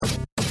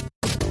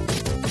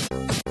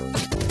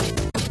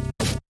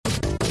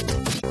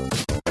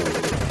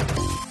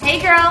Hey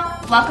girl,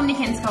 welcome to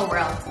Kinsco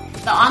World,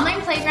 the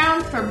online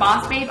playground for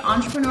boss babe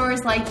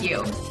entrepreneurs like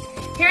you.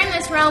 Here in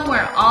this realm,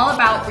 we're all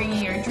about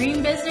bringing your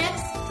dream business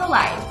to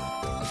life.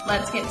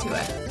 Let's get to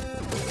it.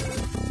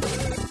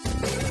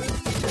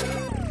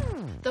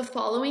 The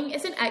following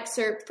is an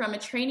excerpt from a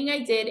training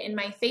I did in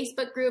my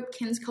Facebook group,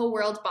 Kinsco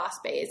World Boss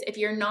Bays. If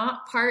you're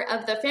not part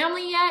of the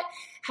family yet,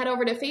 head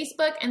over to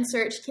Facebook and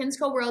search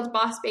Kinsco World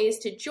Boss Bays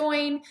to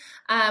join.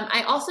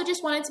 I also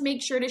just wanted to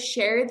make sure to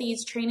share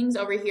these trainings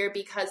over here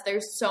because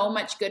there's so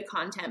much good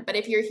content. But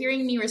if you're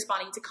hearing me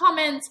responding to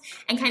comments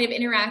and kind of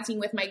interacting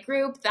with my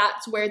group,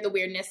 that's where the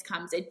weirdness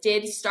comes. It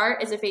did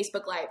start as a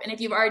Facebook Live. And if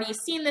you've already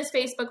seen this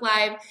Facebook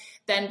Live,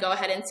 then go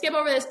ahead and skip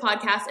over this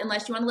podcast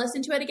unless you want to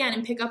listen to it again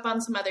and pick up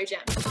on some other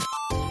gems.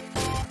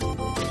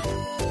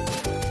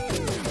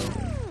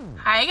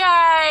 Hi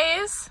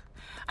guys!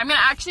 I'm going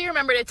to actually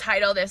remember to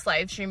title this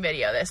live stream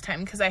video this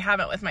time because I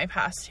haven't with my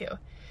past two.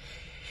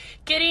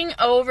 Getting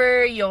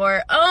over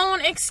your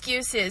own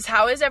excuses.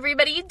 How is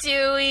everybody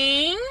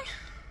doing?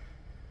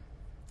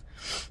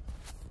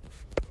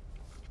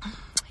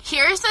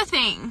 Here's the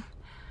thing.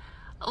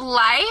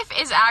 Life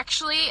is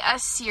actually a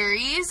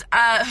series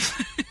of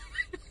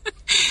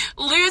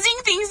losing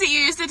things that you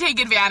used to take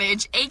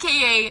advantage,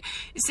 aka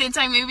since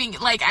I'm moving,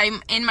 like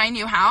I'm in my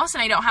new house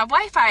and I don't have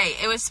Wi-Fi.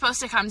 It was supposed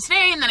to come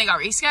today and then it got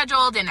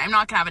rescheduled and I'm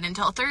not gonna have it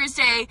until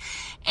Thursday.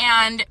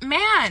 And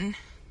man,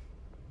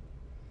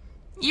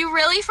 you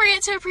really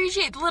forget to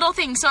appreciate the little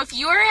things. So if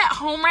you're at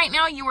home right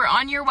now, you are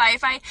on your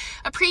Wi-Fi,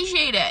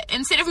 appreciate it.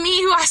 Instead of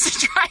me who has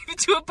to drive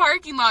to a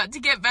parking lot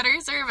to get better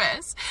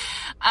service.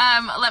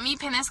 Let me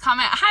pin this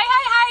comment.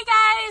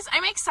 Hi guys.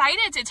 I'm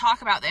excited to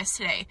talk about this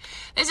today.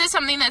 This is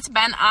something that's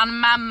been on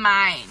my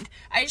mind.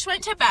 I just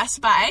went to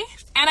Best Buy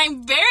and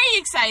I'm very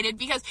excited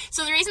because,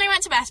 so the reason I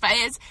went to Best Buy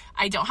is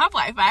I don't have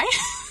Wi-Fi.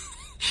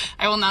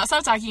 I will not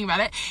stop talking about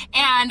it.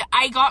 And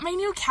I got my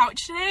new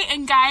couch today,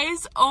 and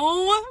guys,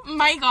 oh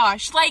my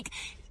gosh, like,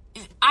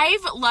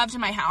 I've loved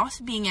my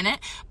house, being in it,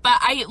 but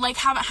I, like,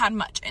 haven't had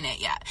much in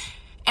it yet.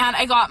 And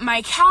I got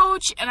my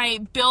couch, and I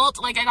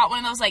got one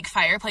of those, like,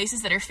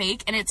 fireplaces that are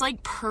fake, and it's,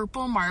 like,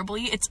 purple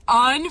marbly. It's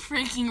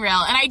unfreaking real.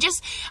 And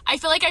I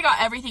feel like I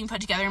got everything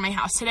put together in my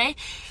house today.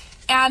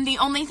 And the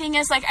only thing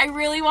is, like, I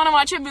really want to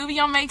watch a movie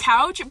on my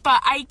couch, but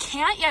I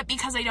can't yet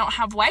because I don't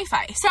have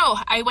Wi-Fi. So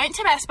I went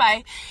to Best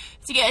Buy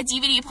to get a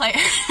DVD player.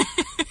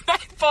 I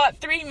bought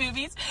 3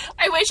 movies.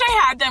 I wish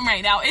I had them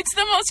right now. It's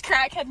the most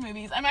crackhead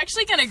movies. I'm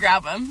actually going to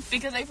grab them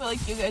because I feel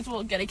like you guys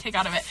will get a kick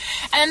out of it.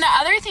 And the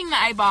other thing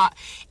that I bought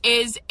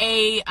is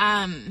a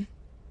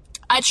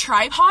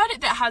tripod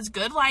that has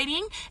good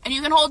lighting and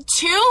you can hold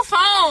 2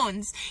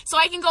 phones. So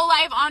I can go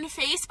live on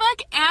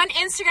Facebook and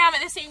Instagram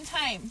at the same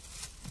time.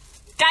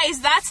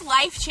 Guys, that's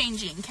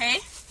life-changing, okay?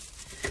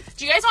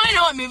 Do you guys want to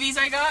know what movies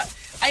I got?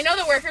 I know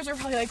the workers are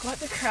probably like, what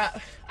the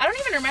crap? I don't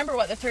even remember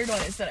what the third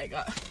one is that I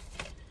got.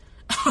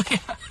 Oh, yeah.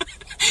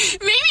 Maybe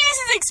this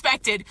is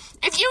expected.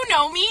 If you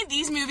know me,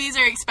 these movies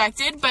are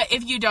expected, but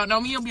if you don't know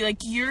me, you'll be like,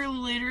 you're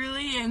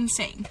literally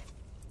insane.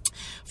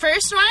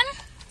 First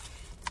one,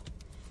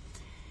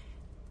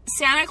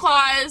 Santa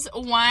Claus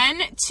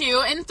 1,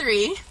 2, and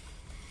 3.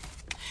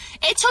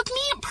 It took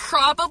me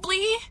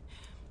probably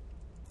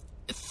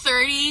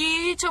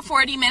 30 to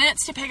 40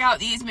 minutes to pick out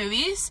these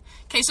movies.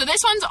 Okay, so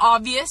this one's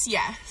obvious,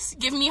 yes.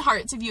 Give me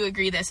hearts if you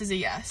agree this is a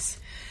yes.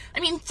 I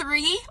mean,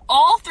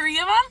 all three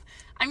of them.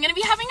 I'm going to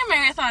be having a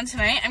marathon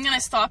tonight. I'm going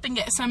to stop and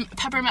get some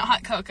peppermint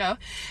hot cocoa.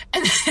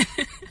 And then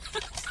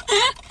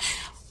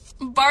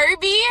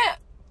Barbie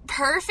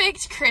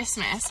Perfect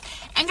Christmas.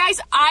 And guys,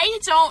 I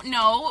don't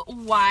know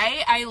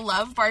why I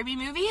love Barbie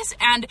movies.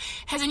 And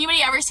has anybody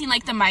ever seen,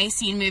 like, the My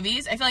Scene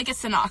movies? I feel like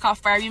it's the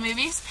knockoff Barbie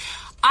movies.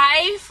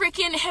 I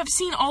freaking have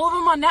seen all of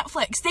them on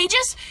Netflix.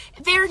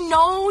 They're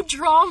no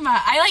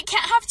drama. I,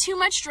 can't have too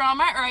much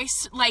drama or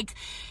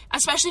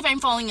especially if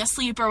I'm falling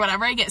asleep or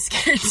whatever, I get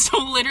scared. So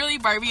literally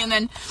Barbie and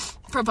then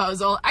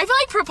Proposal. I feel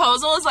like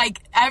Proposal is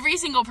every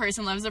single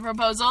person loves a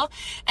proposal.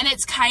 And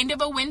it's kind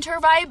of a winter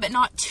vibe, but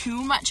not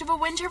too much of a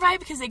winter vibe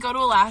because they go to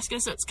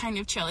Alaska, so it's kind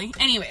of chilly.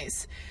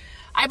 Anyways,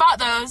 I bought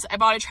those. I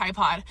bought a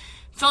tripod.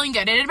 Feeling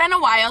good. It had been a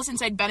while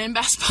since I'd been in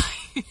Best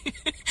Buy.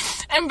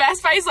 And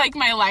Best Buy is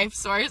my life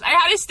source. I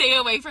had to stay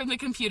away from the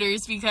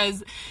computers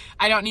because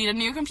I don't need a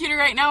new computer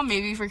right now,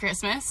 maybe for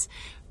Christmas.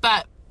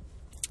 But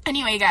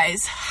anyway,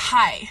 guys,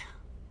 hi.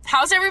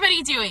 How's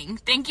everybody doing?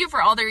 Thank you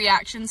for all the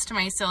reactions to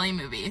my silly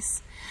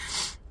movies.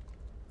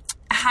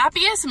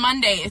 Happiest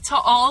Monday to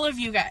all of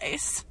you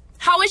guys.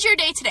 How was your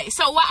day today?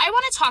 So what I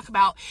want to talk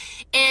about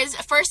is,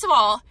 first of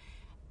all,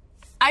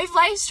 I've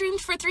live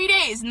streamed for 3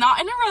 days, not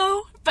in a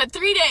row, but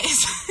 3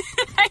 days.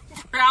 I'm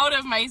proud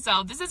of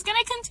myself. This is going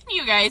to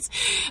continue, guys,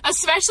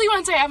 especially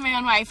once I have my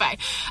own Wi-Fi.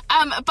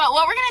 But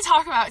what we're going to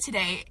talk about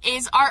today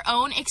is our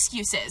own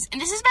excuses.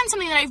 And this has been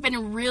something that I've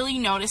been really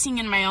noticing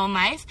in my own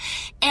life.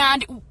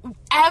 And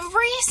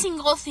every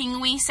single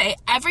thing we say,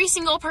 every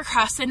single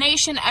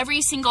procrastination,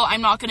 every single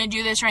I'm not going to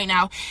do this right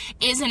now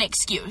is an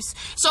excuse.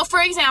 So,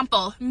 for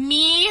example,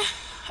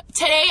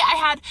 today I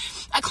had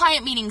a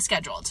client meeting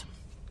scheduled.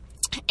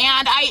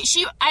 And I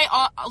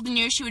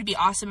knew she would be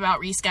awesome about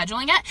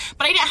rescheduling it,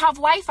 but I didn't have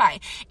Wi-Fi.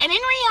 And in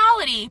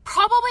reality,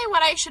 probably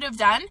what I should have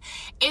done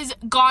is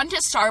gone to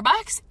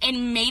Starbucks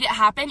and made it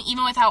happen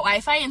even without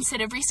Wi-Fi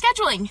instead of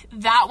rescheduling.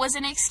 That was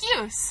an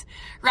excuse,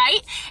 right?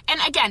 And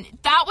again,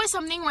 that was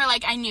something where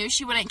like I knew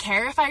she wouldn't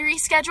care if I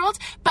rescheduled,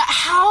 but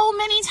how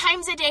many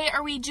times a day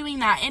are we doing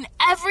that? And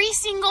every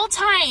single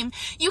time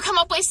you come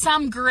up with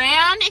some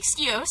grand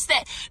excuse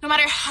that no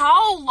matter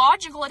how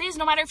logical it is,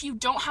 no matter if you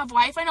don't have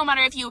Wi-Fi, no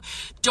matter if you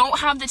don't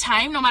have the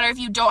time, no matter if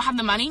you don't have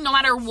the money, no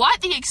matter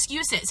what the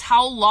excuse is,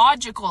 how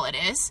logical it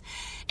is,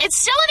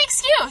 it's still an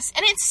excuse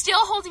and it's still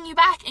holding you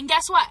back. And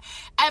guess what?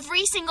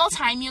 Every single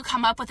time you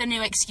come up with a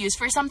new excuse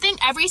for something,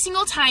 every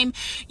single time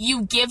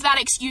you give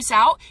that excuse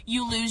out,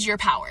 you lose your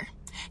power.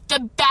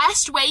 The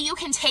best way you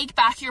can take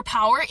back your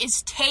power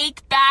is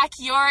take back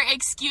your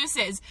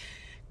excuses.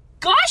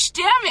 Gosh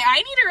damn it, I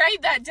need to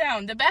write that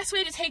down. The best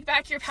way to take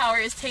back your power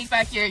is take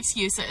back your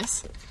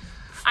excuses.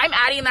 I'm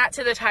adding that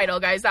to the title,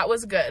 guys. That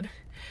was good.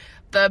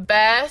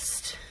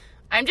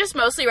 I'm just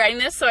mostly writing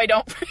this so I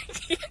don't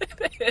forget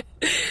it.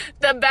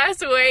 The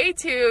best way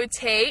to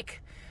take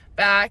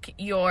back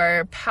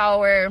your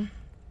power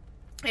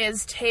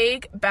is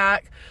take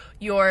back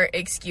your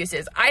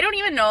excuses. I don't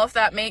even know if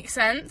that makes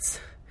sense,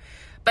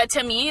 but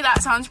to me,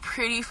 that sounds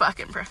pretty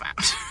fucking profound.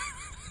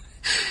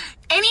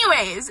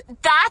 Anyways,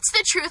 that's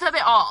the truth of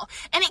it all.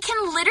 And it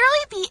can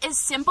literally be as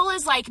simple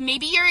as like,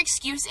 maybe your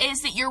excuse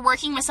is that you're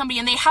working with somebody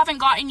and they haven't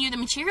gotten you the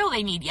material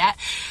they need yet.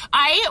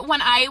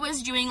 When I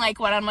was doing like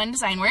one-on-one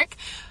design work,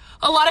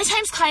 a lot of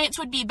times clients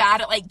would be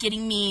bad at like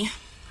getting me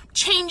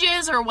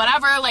changes or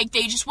whatever. Like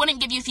they just wouldn't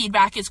give you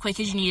feedback as quick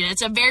as you need it.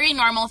 It's a very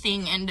normal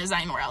thing in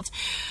design world.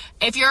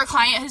 If you're a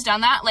client who's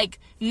done that, like,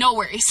 no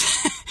worries.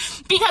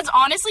 Because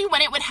honestly,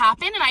 when it would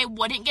happen and I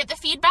wouldn't get the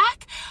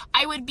feedback,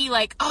 I would be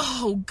like,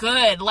 oh,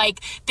 good. Like,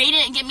 they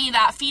didn't give me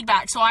that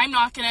feedback, so I'm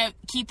not going to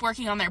keep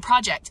working on their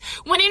project.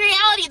 When in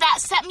reality, that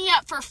set me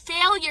up for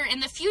failure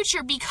in the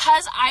future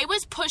because I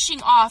was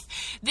pushing off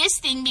this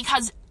thing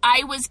because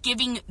I was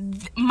giving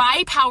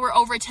my power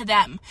over to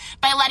them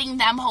by letting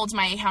them hold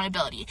my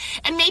accountability.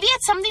 And maybe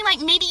it's something like,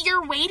 maybe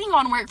you're waiting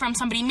on work from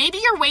somebody. Maybe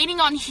you're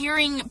waiting on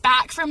hearing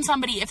back from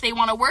somebody if they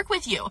want to work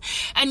with you.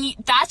 And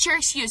that's your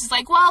excuse. It's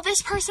like, well,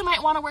 this person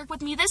might want to work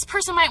with me. This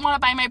person might want to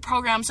buy my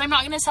program, so I'm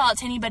not going to sell it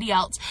to anybody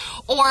else.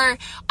 Or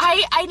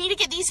I need to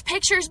get these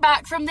pictures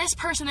back from this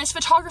person, this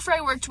photographer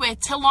I worked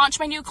with to launch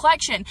my new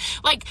collection.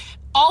 Like,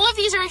 all of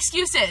these are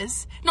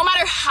excuses. No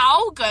matter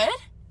how good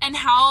and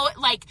how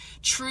like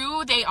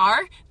true they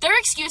are, they're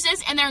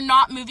excuses and they're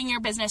not moving your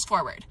business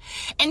forward.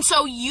 And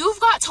so you've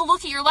got to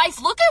look at your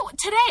life. Look at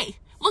today.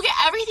 Look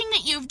at everything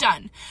that you've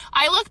done.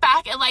 I look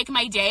back at like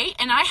my day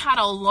and I had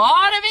a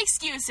lot of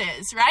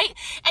excuses, right?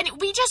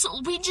 And we just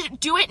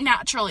do it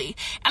naturally.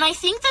 And I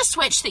think the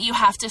switch that you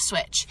have to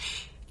switch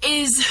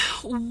is,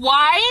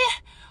 why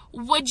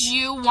would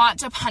you want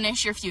to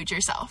punish your future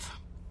self?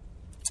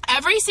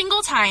 Every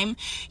single time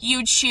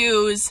you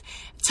choose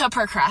to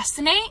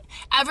procrastinate,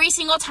 every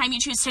single time you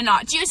choose to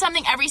not do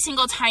something, every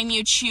single time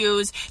you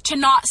choose to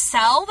not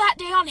sell that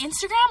day on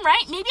Instagram,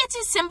 right? Maybe it's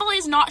as simple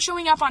as not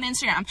showing up on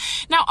Instagram.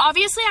 Now,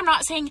 obviously, I'm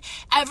not saying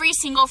every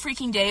single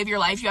freaking day of your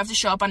life you have to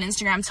show up on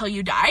Instagram till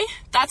you die.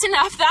 That's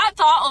enough. That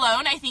thought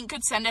alone, I think,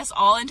 could send us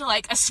all into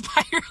like a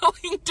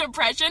spiraling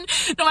depression,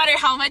 no matter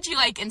how much you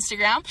like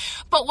Instagram.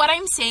 But what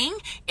I'm saying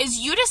is,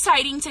 you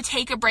deciding to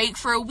take a break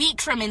for a week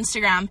from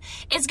Instagram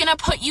is going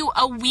to put you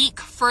a week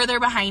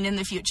further behind in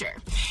the future.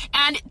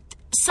 And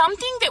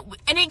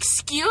an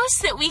excuse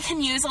that we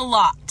can use a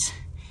lot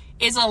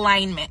is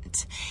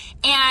alignment.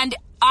 And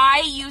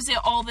I use it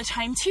all the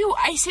time too.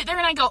 I sit there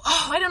and I go,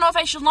 oh, I don't know if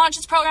I should launch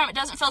this program. It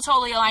doesn't feel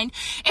totally aligned.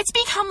 It's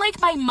become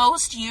like my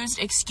most used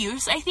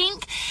excuse, I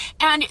think.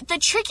 And the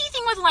tricky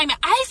thing with alignment,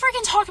 I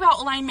freaking talk about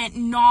alignment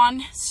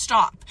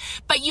non-stop,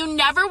 but you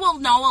never will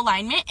know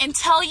alignment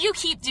until you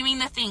keep doing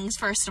the things,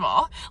 first of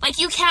all. Like,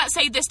 you can't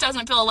say this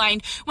doesn't feel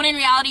aligned when in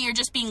reality you're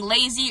just being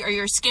lazy or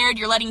you're scared,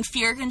 you're letting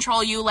fear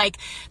control you. Like,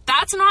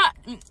 that's not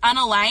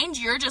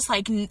unaligned. You're just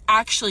like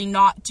actually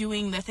not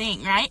doing the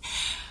thing, right?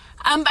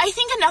 I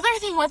think another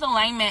thing with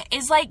alignment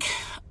is like,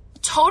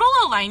 total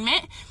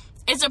alignment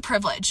is a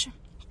privilege.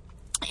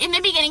 In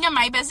the beginning of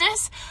my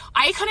business,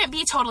 I couldn't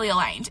be totally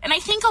aligned. And I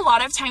think a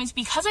lot of times,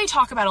 because I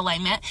talk about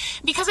alignment,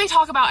 because I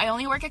talk about I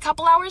only work a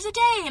couple hours a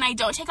day and I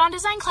don't take on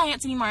design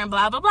clients anymore and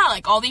blah, blah, blah,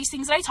 like all these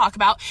things that I talk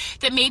about,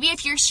 that maybe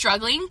if you're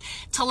struggling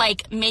to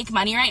like make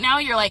money right now,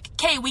 you're like,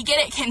 okay, we get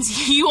it,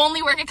 Kinsey, you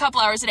only work a couple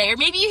hours a day. Or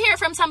maybe you hear it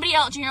from somebody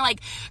else and you're like,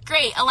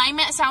 great,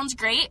 alignment sounds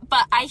great,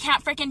 but I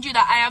can't freaking do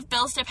that. I have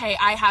bills to pay.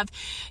 I have,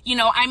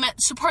 I'm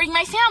supporting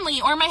my family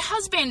or my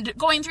husband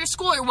going through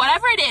school or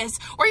whatever it is,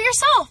 or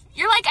yourself.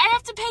 You're like, I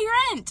have to pay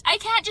rent. I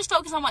can't just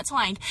focus on what's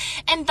aligned.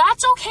 And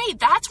that's okay.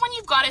 That's when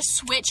you've got to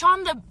switch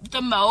on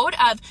the mode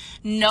of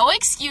no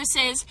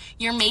excuses.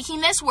 You're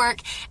making this work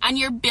and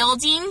you're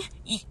building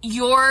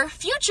your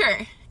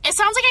future. It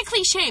sounds like a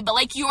cliche, but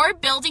like you're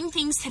building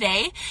things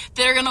today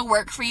that are going to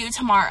work for you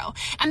tomorrow.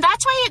 And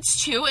that's why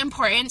it's too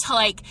important to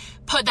like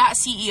put that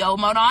CEO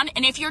mode on.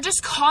 And if you're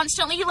just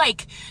constantly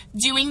like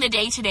doing the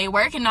day-to-day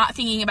work and not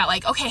thinking about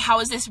like, okay, how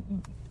is this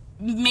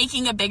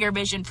making a bigger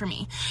vision for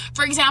me?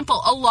 For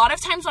example, a lot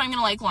of times when I'm going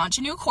to like launch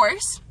a new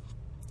course,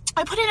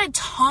 I put in a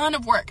ton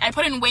of work. I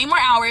put in way more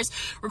hours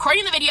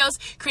recording the videos,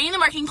 creating the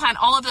marketing plan,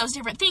 all of those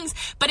different things.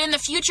 But in the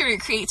future, it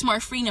creates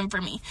more freedom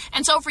for me.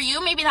 And so for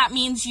you, maybe that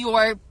means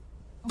you're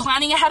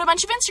planning ahead a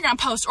bunch of Instagram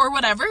posts or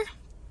whatever.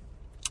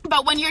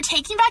 But when you're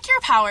taking back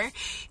your power,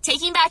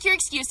 taking back your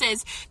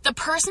excuses, the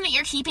person that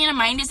you're keeping in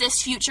mind is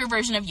this future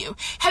version of you.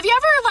 Have you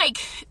ever like,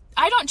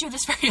 I don't do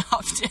this very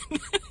often.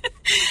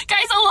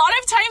 Guys, a lot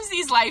of times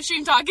these live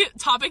stream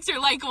topics are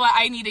like what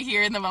I need to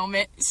hear in the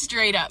moment,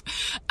 straight up.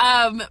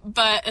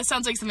 But it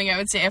sounds like something I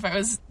would say if I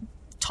was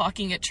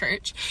talking at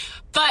church.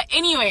 But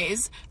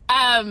anyways,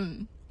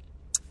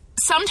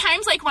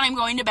 sometimes like when I'm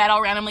going to bed,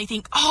 I'll randomly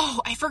think,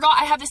 oh, I forgot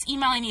I have this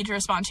email I need to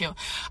respond to.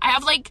 I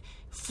have like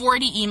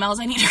 40 emails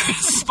I need to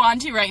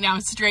respond to right now,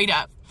 straight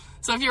up.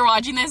 So if you're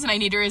watching this and I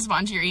need to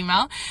respond to your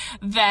email,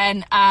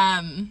 then,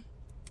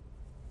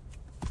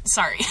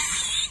 sorry.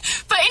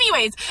 But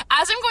anyways,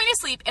 as I'm going to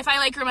sleep, if I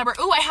like remember,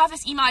 oh, I have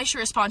this email I should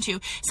respond to,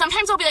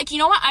 sometimes I'll be like, you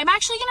know what? I'm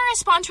actually going to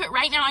respond to it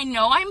right now. I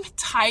know I'm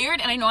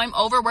tired and I know I'm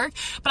overworked,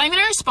 but I'm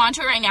going to respond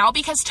to it right now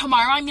because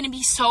tomorrow I'm going to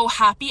be so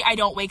happy I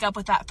don't wake up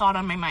with that thought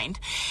on my mind.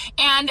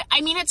 And I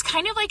mean, it's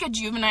kind of like a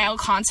juvenile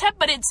concept,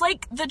 but it's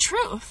like the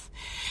truth.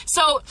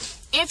 So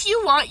if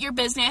you want your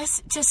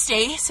business to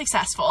stay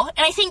successful,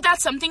 and I think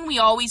that's something we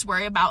always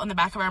worry about in the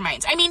back of our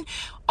minds. I mean,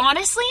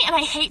 honestly, and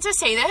I hate to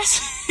say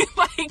this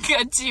like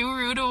a too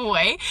rude of a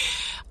way,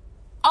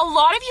 a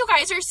lot of you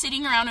guys are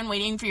sitting around and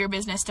waiting for your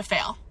business to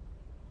fail,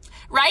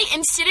 right?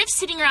 Instead of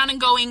sitting around and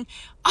going,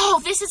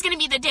 oh, this is going to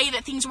be the day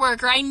that things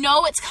work, or I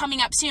know it's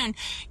coming up soon.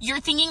 You're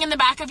thinking in the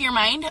back of your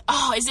mind,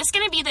 oh, is this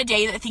going to be the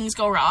day that things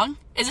go wrong?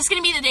 Is this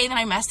going to be the day that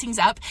I mess things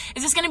up?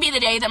 Is this going to be the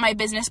day that my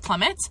business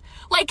plummets?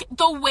 Like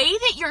the way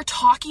that you're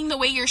talking, the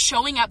way you're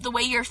showing up, the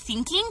way you're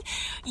thinking,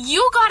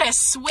 you got to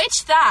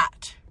switch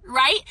that,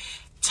 right?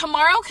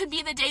 Tomorrow could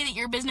be the day that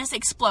your business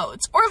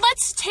explodes. Or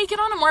let's take it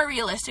on a more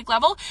realistic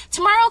level.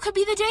 Tomorrow could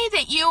be the day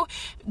that you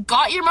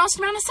got your most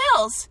amount of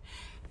sales.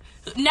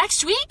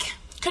 Next week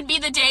could be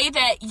the day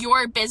that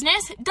your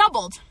business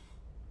doubled,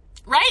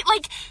 right?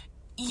 Like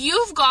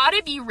you've got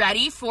to be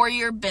ready for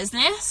your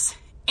business.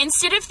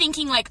 Instead of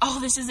thinking like, oh,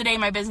 this is the day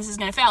my business is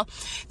going to fail,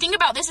 think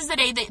about this is the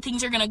day that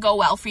things are going to go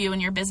well for you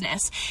in your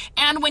business.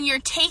 And when you're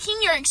taking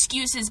your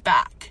excuses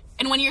back,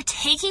 and when you're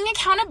taking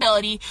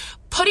accountability,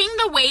 putting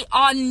the weight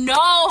on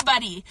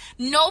nobody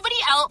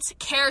else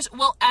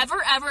will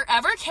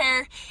ever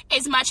care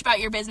as much about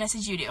your business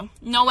as you do.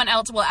 No one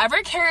else will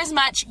ever care as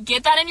much.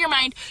 Get that in your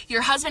mind.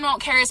 Your husband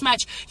won't care as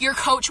much. Your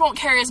coach won't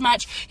care as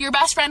much. Your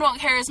best friend won't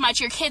care as much.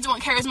 Your kids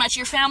won't care as much.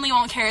 Your family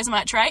won't care as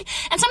much, right?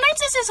 And sometimes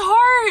this is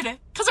hard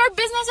because our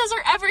businesses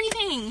are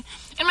everything.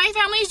 And my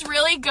family's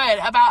really good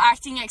about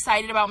acting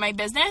excited about my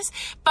business,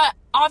 but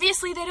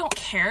obviously they don't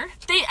care.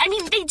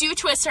 They do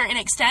to a certain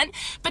extent,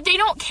 but they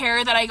don't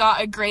care that I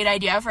got a great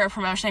idea for a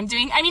promotion I'm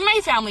doing. I mean, my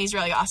family's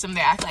really awesome.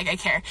 They act like I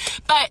care,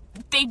 but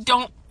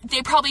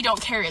they probably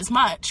don't care as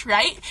much,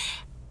 right?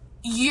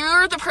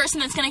 You're the person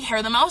that's going to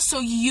care the most, so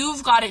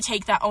you've got to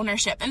take that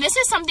ownership. And this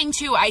is something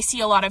too I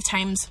see a lot of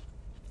times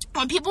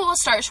when people will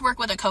start to work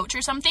with a coach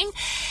or something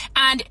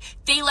and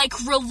they like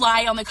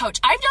rely on the coach.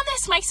 I've done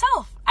this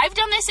myself. I've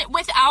done this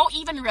without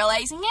even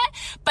realizing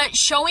it, but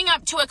showing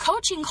up to a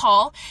coaching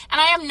call and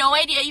I have no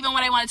idea even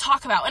what I want to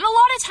talk about. And a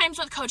lot of times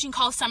with coaching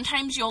calls,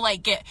 sometimes you'll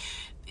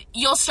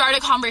start a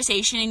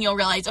conversation and you'll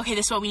realize, okay,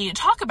 this is what we need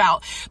to talk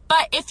about.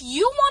 But if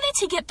you wanted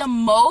to get the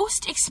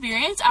most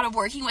experience out of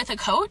working with a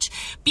coach,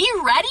 be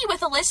ready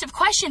with a list of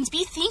questions.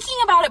 Be thinking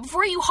about it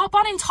before you hop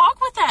on and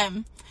talk with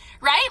them.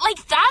 Right? Like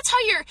that's how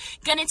you're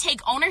going to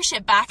take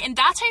ownership back, and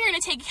that's how you're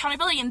going to take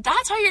accountability, and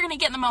that's how you're going to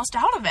get the most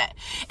out of it.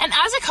 And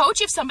as a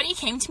coach, if somebody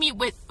came to me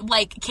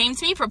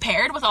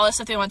prepared with all the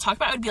stuff they want to talk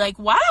about, I would be like,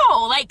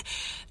 wow, like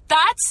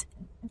that's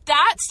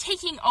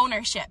taking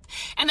ownership.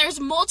 And there's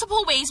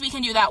multiple ways we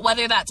can do that,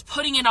 whether that's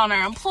putting it on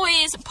our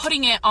employees,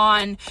 putting it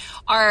on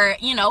our,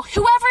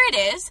 whoever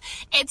it is.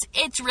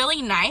 It's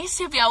really nice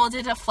to be able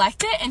to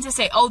deflect it and to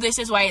say, oh, this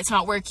is why it's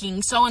not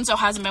working. So-and-so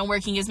hasn't been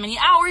working as many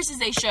hours as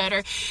they should,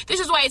 or this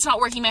is why it's not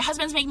working. My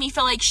husband's making me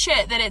feel like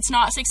shit that it's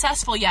not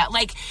successful yet.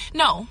 Like,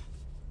 no.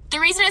 The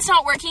reason it's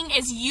not working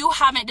is you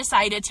haven't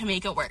decided to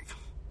make it work.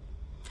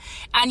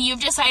 And you've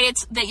decided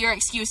that your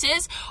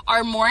excuses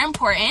are more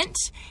important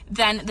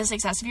than the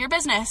success of your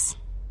business.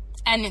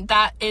 And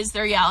that is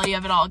the reality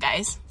of it all,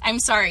 guys. I'm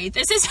sorry.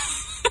 This is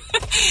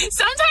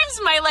sometimes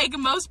my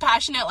most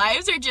passionate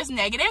lives are just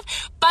negative,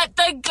 but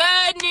the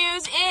good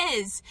news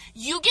is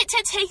you get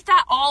to take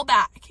that all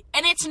back.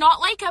 And it's not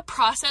like a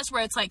process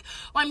where it's like,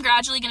 well, I'm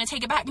gradually going to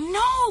take it back.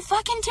 No,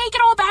 fucking take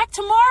it all back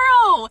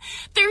tomorrow.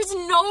 There's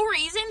no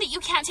reason that you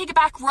can't take it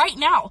back right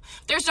now.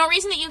 There's no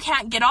reason that you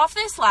can't get off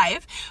this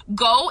live,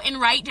 go and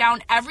write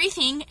down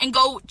everything, and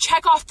go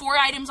check off 4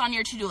 items on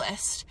your to-do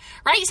list,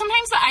 right?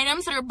 Sometimes the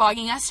items that are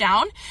bogging us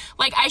down,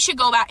 like I should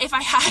go back if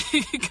I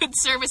had good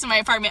service in my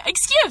apartment.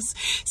 Excuse.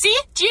 See?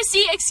 Do you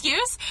see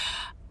excuse?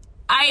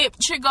 I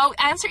should go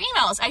answer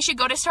emails. I should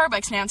go to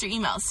Starbucks and answer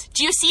emails.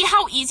 Do you see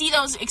how easy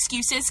those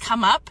excuses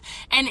come up?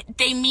 And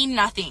they mean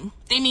nothing.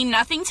 They mean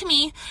nothing to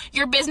me.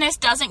 Your business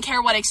doesn't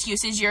care what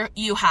excuses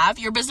you have.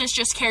 Your business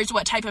just cares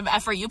what type of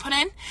effort you put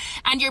in.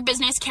 And your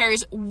business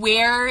cares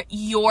where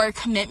your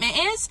commitment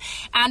is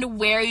and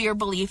where your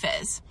belief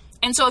is.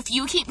 And so if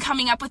you keep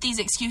coming up with these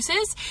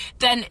excuses,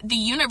 then the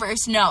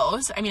universe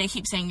knows, I mean, I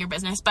keep saying your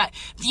business, but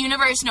the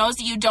universe knows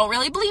that you don't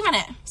really believe in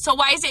it. So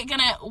why is it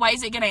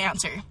gonna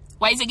answer?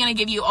 Why is it going to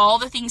give you all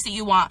the things that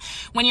you want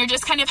when you're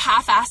just kind of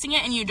half-assing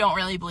it and you don't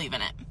really believe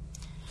in it?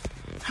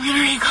 I'm going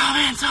to read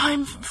comments. Oh,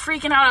 I'm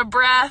freaking out of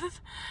breath.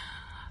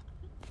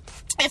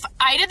 If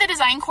I did the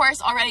design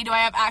course already, do I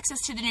have access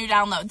to the new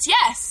downloads?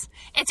 Yes.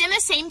 It's in the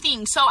same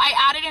thing. So I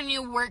added a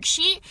new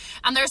worksheet,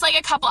 and there's like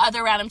a couple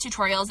other random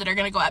tutorials that are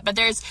going to go up, but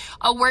there's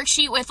a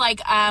worksheet with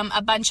like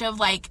a bunch of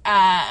like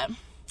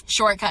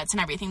shortcuts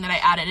and everything that I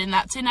added, and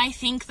that's in, I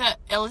think, the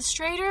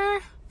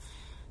Illustrator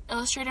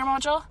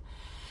module.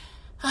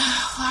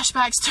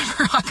 Flashbacks to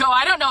Morocco.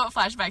 I don't know what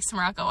Flashbacks to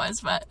Morocco was,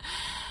 but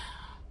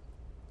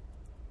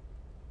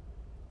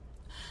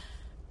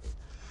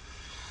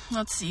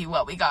let's see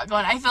what we got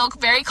going. I feel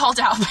very called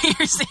out by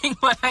you're saying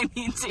what I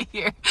need to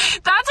hear.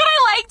 That's what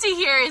I like to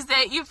hear, is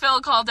that you feel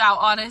called out,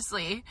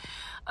 honestly.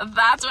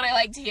 That's what I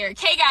like to hear.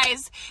 Okay,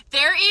 guys,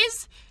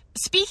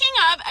 speaking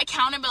of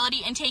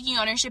accountability and taking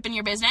ownership in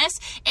your business,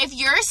 if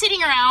you're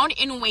sitting around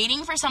and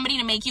waiting for somebody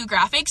to make you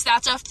graphics,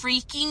 that's a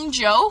freaking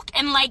joke.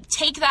 And like,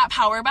 take that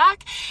power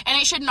back. And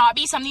it should not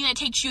be something that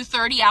takes you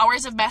 30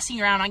 hours of messing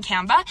around on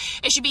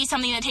Canva. It should be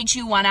something that takes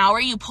you 1 hour.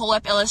 You pull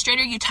up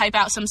Illustrator, you type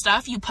out some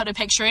stuff, you put a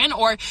picture in,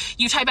 or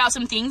you type out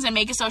some things and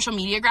make a social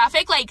media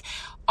graphic. Like,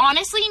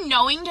 honestly,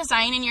 knowing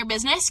design in your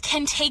business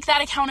can take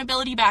that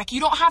accountability back.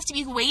 You don't have to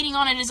be waiting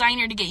on a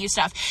designer to get you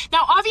stuff.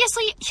 Now,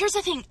 obviously, here's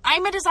the thing.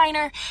 I'm a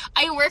designer.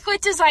 I work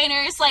with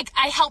designers. Like,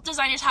 I help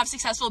designers have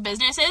successful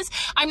businesses.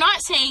 I'm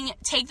not saying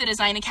take the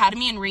Design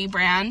Academy and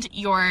rebrand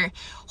your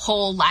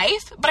whole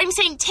life, but I'm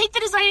saying take the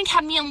Design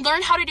Academy and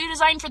learn how to do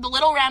design for the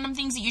little random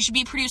things that you should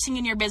be producing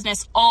in your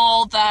business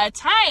all the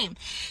time.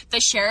 The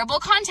shareable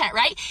content,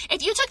 right?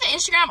 If you took the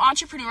Instagram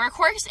entrepreneur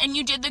course and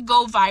you did the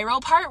go viral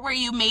part where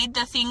you made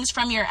the things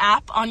from your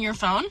app on your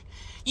phone,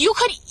 you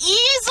could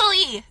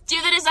easily do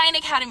the Design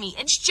Academy.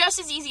 It's just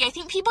as easy. I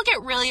think people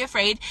get really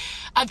afraid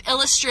of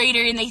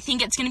Illustrator and they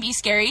think it's going to be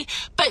scary,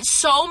 but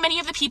so many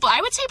of the people, I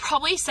would say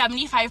probably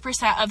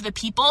 75% of the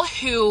people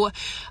who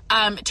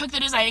took the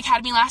Design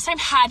Academy last time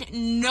had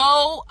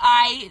no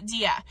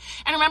idea.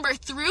 And remember,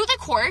 through the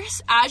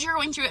course, as you're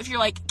going through it, if you're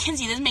like,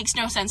 Kinsey, this makes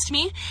no sense to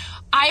me,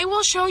 I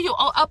will show you.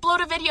 I'll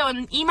upload a video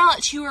and email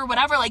it to you or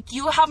whatever. Like,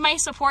 you have my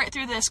support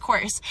through this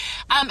course.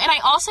 And I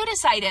also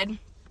decided,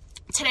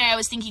 today I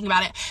was thinking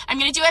about it, I'm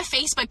going to do a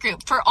Facebook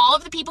group for all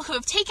of the people who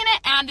have taken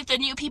it and the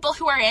new people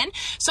who are in,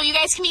 so you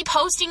guys can be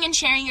posting and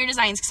sharing your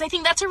designs, because I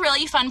think that's a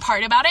really fun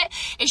part about it,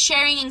 is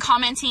sharing and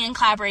commenting and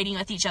collaborating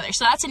with each other.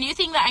 So that's a new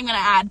thing that I'm going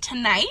to add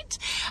tonight.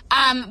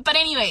 But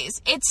anyways,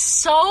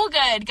 it's so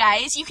good,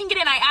 guys. You can get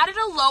in. I added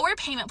a lower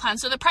payment plan,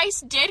 so the price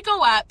did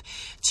go up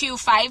to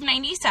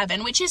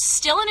 $597, which is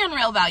still an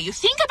unreal value.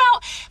 Think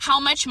about how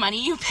much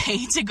money you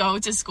pay to go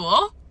to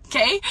school.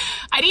 Okay,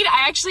 I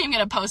actually am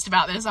going to post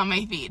about this on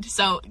my feed,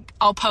 so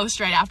I'll post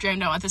right after I'm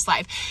done with this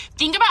live.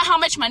 Think about how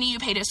much money you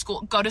pay to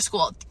go to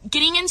school,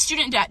 getting in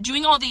student debt,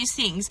 doing all these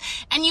things,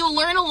 and you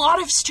learn a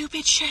lot of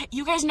stupid shit.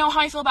 You guys know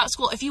how I feel about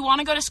school. If you want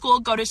to go to school,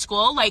 go to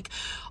school. Like,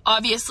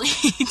 obviously,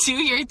 do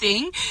your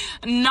thing.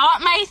 Not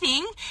my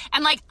thing.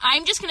 And like,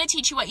 I'm just going to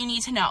teach you what you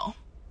need to know.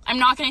 I'm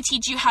not going to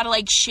teach you how to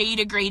like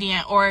shade a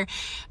gradient or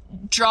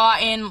draw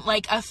in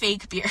like a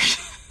fake beard.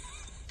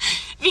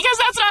 Because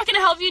that's not going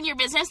to help you in your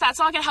business. That's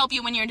not going to help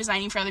you when you're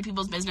designing for other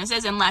people's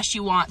businesses, unless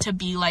you want to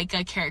be like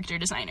a character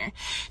designer.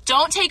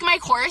 Don't take my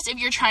course if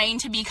you're trying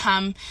to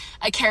become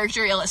a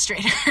character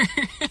illustrator.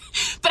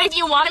 But if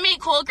you want to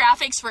make cool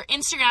graphics for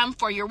Instagram,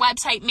 for your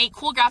website, make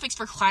cool graphics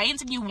for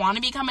clients, if you want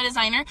to become a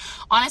designer,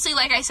 honestly,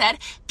 like I said,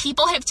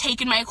 people have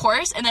taken my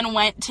course and then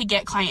went to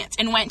get clients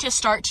and went to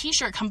start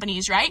t-shirt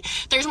companies, right?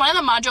 There's one of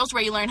the modules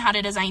where you learn how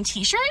to design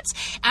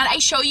t-shirts, and I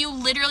show you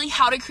literally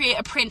how to create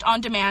a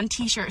print-on-demand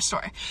t-shirt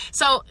store.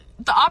 So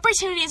the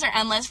opportunities are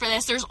endless for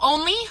this. There's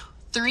only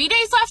 3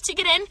 days left to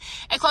get in.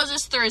 It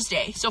closes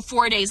Thursday, so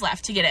 4 days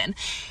left to get in.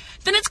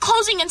 Then it's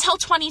closing until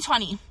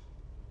 2020.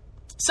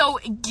 So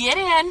get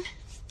in.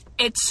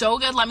 It's so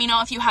good. Let me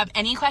know if you have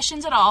any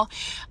questions at all.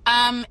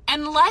 And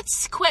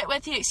let's quit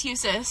with the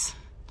excuses.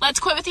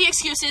 Let's quit with the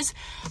excuses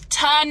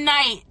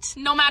tonight.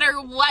 No matter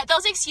what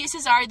those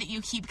excuses are that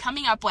you keep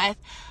coming up with,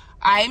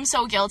 I'm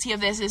so guilty of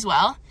this as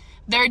well.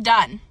 They're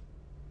done.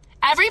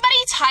 Everybody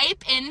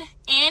type in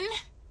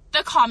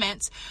the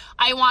comments.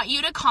 I want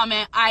you to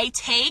comment, I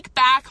take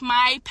back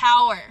my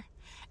power.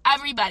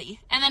 Everybody.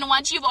 And then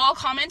once you've all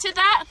commented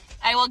that,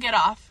 I will get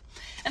off.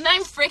 And then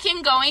I'm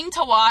freaking going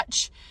to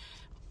watch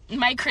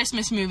my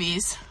Christmas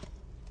movies.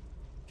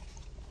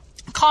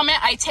 Comment,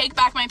 I take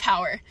back my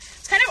power.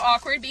 It's kind of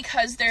awkward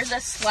because there's a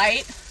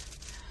slight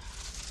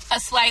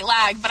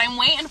lag, but I'm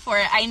waiting for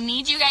it. I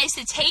need you guys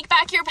to take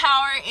back your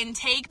power and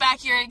take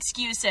back your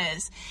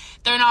excuses.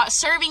 They're not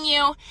serving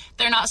you.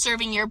 They're not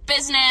serving your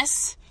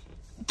business.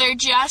 They're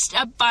just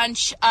a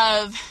bunch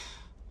of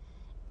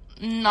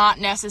not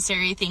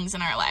necessary things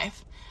in our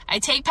life. I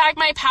take back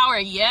my power.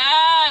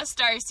 Yes,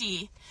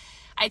 Darcy.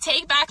 I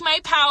take back my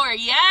power.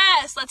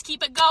 Yes, let's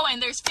keep it going.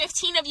 There's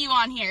 15 of you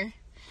on here.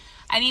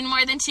 I need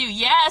more than 2.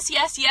 Yes,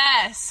 yes,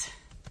 yes.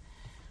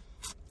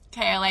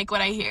 Okay, I like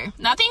what I hear.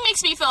 Nothing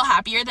makes me feel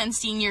happier than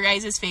seeing your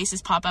guys'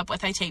 faces pop up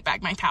with I take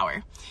back my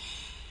power.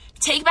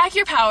 Take back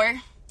your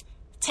power.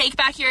 Take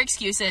back your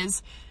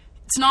excuses.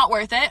 It's not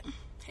worth it.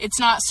 It's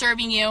not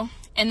serving you.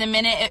 In the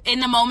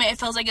moment, it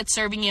feels like it's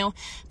serving you.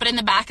 But in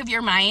the back of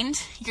your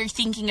mind, you're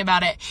thinking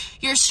about it.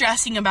 You're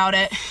stressing about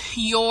it.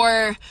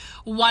 You're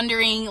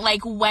wondering,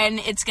 like, when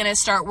it's going to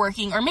start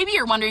working. Or maybe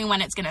you're wondering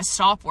when it's going to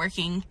stop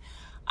working.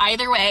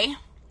 Either way,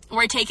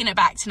 we're taking it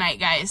back tonight,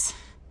 guys.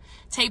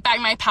 Take back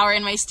my power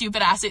and my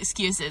stupid ass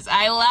excuses.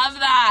 I love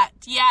that.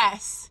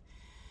 Yes.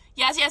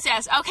 Yes, yes,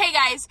 yes. Okay,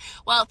 guys.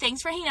 Well,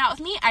 thanks for hanging out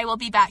with me. I will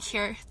be back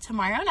here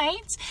tomorrow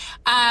night.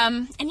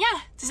 And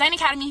yeah, Design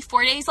Academy,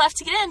 4 days left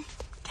to get in.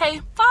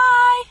 Okay, bye.